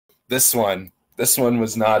This one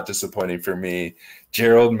was not disappointing for me.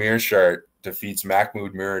 Gerald Meerschaert defeats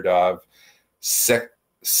Makhmud Muradov,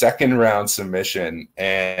 second round submission,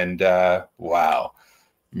 and wow.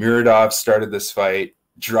 Muradov started this fight,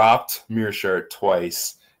 dropped Meerschaert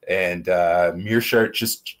twice, and Meerschaert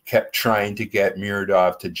just kept trying to get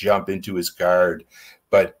Muradov to jump into his guard,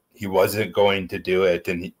 but he wasn't going to do it.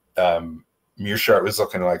 And Meerschaert was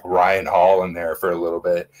looking like Ryan Hall in there for a little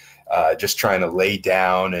bit, just trying to lay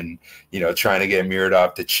down and, trying to get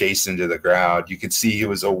Muradov to chase into the ground. You could see he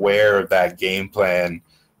was aware of that game plan,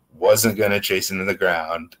 wasn't going to chase into the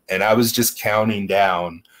ground. And I was just counting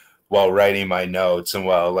down while writing my notes and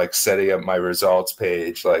while setting up my results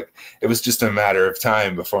page. It was just a matter of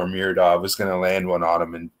time before Muradov was going to land one on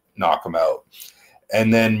him and knock him out.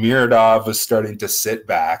 And then Muradov was starting to sit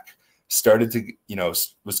back, started to,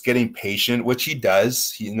 was getting patient, which he does.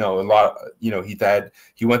 He went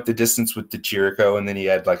the distance with DeChirico, and then he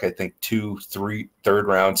had I think 2, 3 third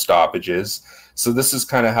round stoppages. So this is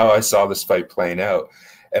kind of how I saw this fight playing out.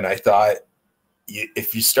 And I thought,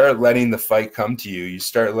 if you start letting the fight come to you, you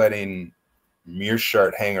start letting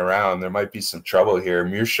Meerschaert hang around, there might be some trouble here.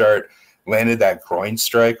 Meerschaert landed that groin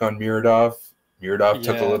strike on Muradov. Muradov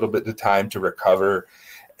took a little bit of time to recover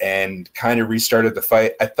and kind of restarted the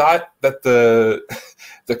fight. I thought that the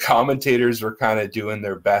commentators were kind of doing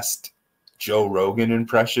their best Joe Rogan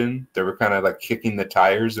impression. They were kind of kicking the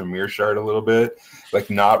tires of Meerschaert a little bit,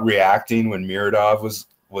 not reacting when Muradov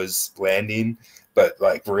was landing, but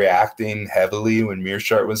reacting heavily when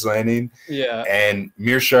Meerschaert was landing. Yeah. And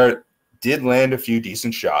Meerschaert did land a few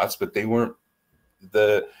decent shots, but they weren't,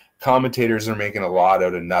 the commentators are making a lot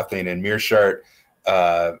out of nothing. And Meerschaert,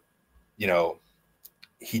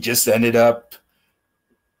 he just ended up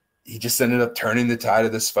turning the tide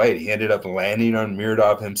of this fight. He ended up landing on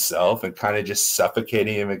Muradov himself and kind of just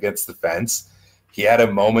suffocating him against the fence. He had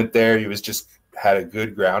a moment there. He had a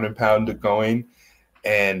good ground and pound going,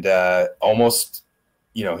 and Muradov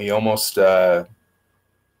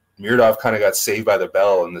kind of got saved by the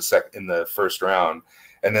bell in the first round.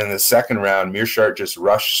 And then the second round, Meerschaert just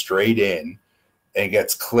rushed straight in and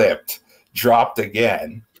gets clipped, dropped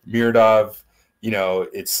again. Muradov,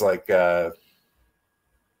 it's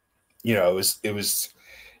it was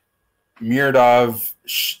Muradov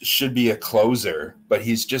should be a closer, but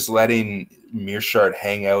he's just letting Meerschaert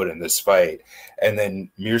hang out in this fight. And then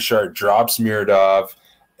Meerschaert drops Muradov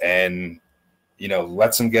and,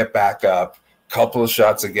 lets him get back up, couple of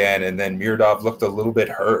shots again. And then Muradov looked a little bit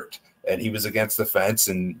hurt and he was against the fence,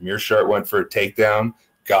 and Meerschaert went for a takedown,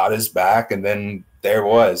 got his back. And then there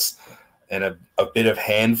was a bit of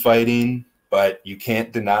hand fighting, but you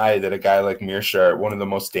can't deny that a guy like Meerschaert, one of the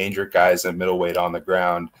most dangerous guys at middleweight on the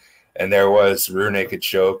ground, and there was rear naked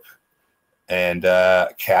choke and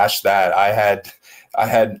cash that. I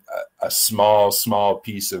had a small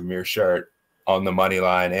piece of Meerschaert on the money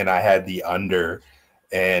line, and I had the under.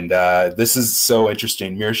 And this is so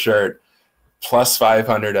interesting. Meerschaert plus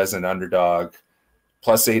 500 as an underdog,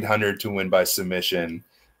 plus 800 to win by submission,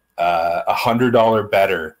 $100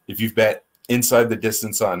 better. If you've bet inside the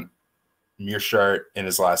distance on Meerschaert in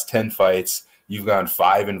his last 10 fights, you've gone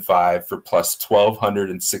 5-5 for plus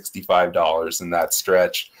 $1,265 in that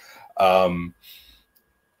stretch. In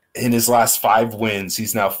his last 5 wins,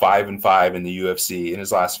 he's now 5-5 in the UFC. In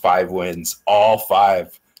his last 5 wins, all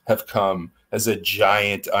 5 have come as a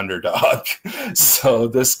giant underdog. So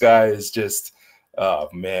this guy is just, oh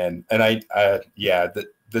man. And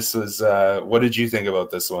this was, what did you think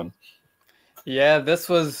about this one? Yeah, this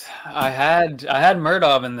was, I had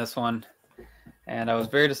Muradov in this one, and I was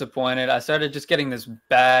very disappointed. I started just getting this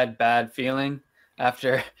bad feeling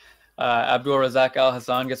after Abdulrazak Al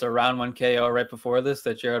Hassan gets a round 1 KO right before this,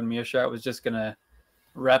 that Gerald Meerschaert was just going to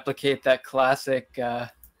replicate that classic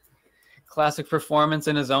performance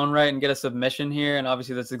in his own right and get a submission here. And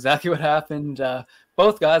obviously that's exactly what happened.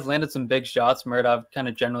 Both guys landed some big shots. Muradov kind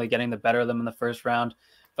of generally getting the better of them in the first round.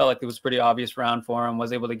 Felt like it was a pretty obvious round for him,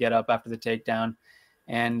 was able to get up after the takedown.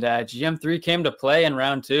 And GM3 came to play in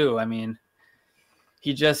round 2. I mean,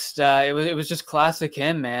 he just, it was just classic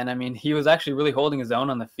him, man. I mean, he was actually really holding his own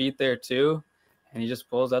on the feet there too. And he just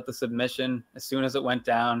pulls out the submission. As soon as it went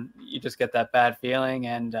down, you just get that bad feeling.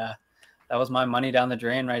 And that was my money down the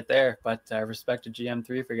drain right there. But respect to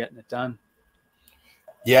GM3 for getting it done.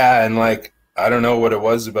 Yeah, and I don't know what it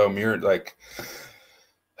was about Muradov.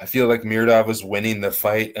 I feel like Muradov was winning the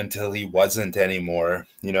fight until he wasn't anymore.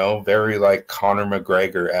 Very Conor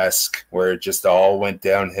McGregor-esque, where it just all went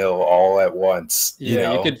downhill all at once.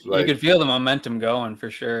 Yeah, you could feel the momentum going for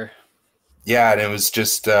sure. Yeah, and it was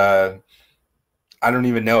just I don't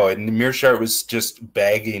even know. And Meerschaert was just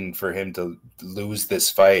begging for him to lose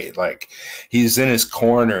this fight. Like, he's in his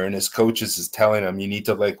corner and his coaches is telling him, you need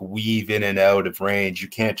to like weave in and out of range. You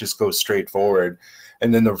can't just go straight forward.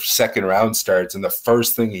 And then the second round starts, and the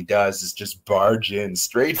first thing he does is just barge in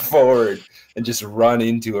straight forward and just run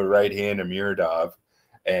into a right hand of Muradov.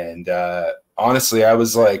 And honestly, I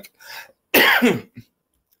was like,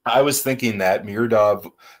 I was thinking that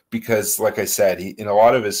Muradov, because like I said, in a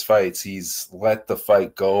lot of his fights, he's let the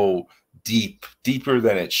fight go deeper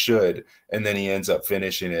than it should, and then he ends up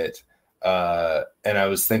finishing it. And I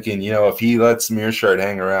was thinking, you know, if he lets Meerschaert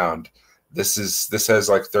hang around, this has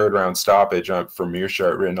like third round stoppage for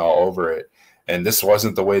Meerschaert written all over it. And this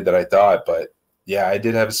wasn't the way that I thought, but yeah, I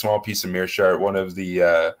did have a small piece of Meerschaert. One of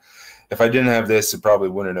the if I didn't have this, it probably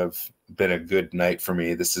wouldn't have been a good night for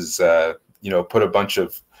me. This is you know, put a bunch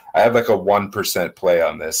of, I have like a 1% play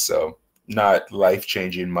on this, so not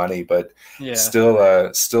life-changing money, but Yeah.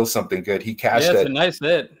 still something good. He cashed it's at a nice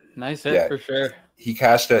hit. Nice hit for sure. He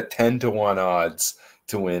cashed at 10-1 odds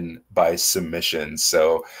to win by submission.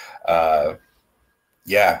 So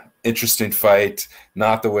yeah, interesting fight.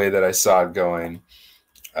 Not the way that I saw it going.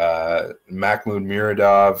 Makhmud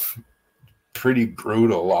Muradov, pretty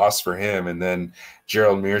brutal loss for him. And then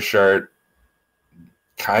Gerald Meerschaert,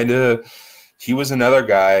 he was another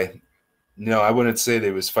guy. No, I wouldn't say that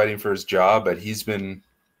he was fighting for his job, but he's been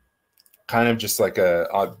kind of just like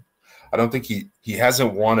I don't think he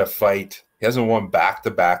hasn't won a fight. He hasn't won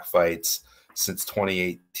back-to-back fights since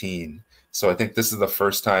 2018. So I think this is the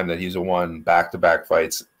first time that he's won back-to-back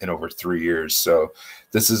fights in over 3 years. So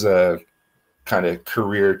this is a kind of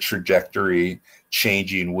career trajectory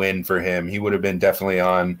changing win for him. He would have been definitely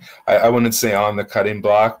on, I wouldn't say on the cutting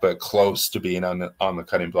block, but close to being on the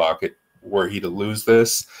cutting block were he to lose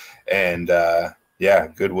this. And yeah,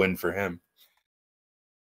 good win for him.